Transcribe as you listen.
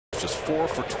just 4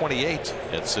 for 28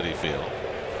 at Citi Field.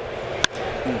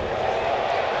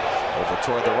 Over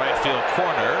toward the right field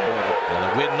corner, and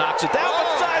the wind knocks it down,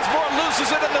 but Sizemore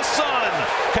loses it in the sun.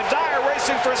 Cuddyer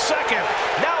racing for second,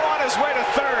 now on his way to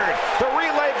third. The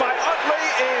relay by Utley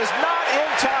is not in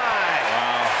time.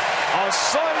 Wow. A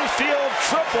Sun Field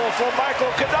triple for Michael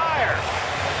Cuddyer.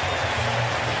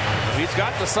 He's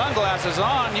got the sunglasses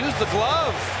on. Use the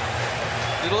glove.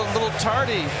 A little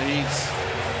tardy. He's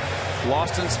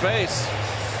lost in space.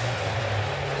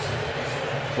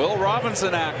 Will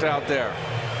Robinson act out there?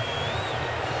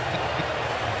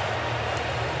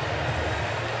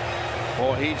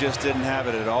 Oh, he just didn't have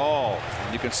it at all.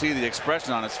 You can see the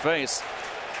expression on his face.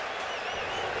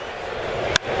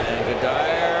 And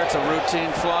Cuddyer, it's a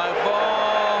routine fly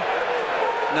ball.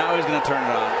 Now he's going to turn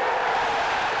it on.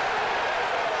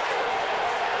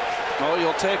 Oh,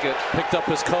 you'll take it. Picked up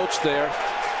his coach there.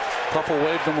 Couple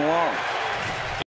waved him along.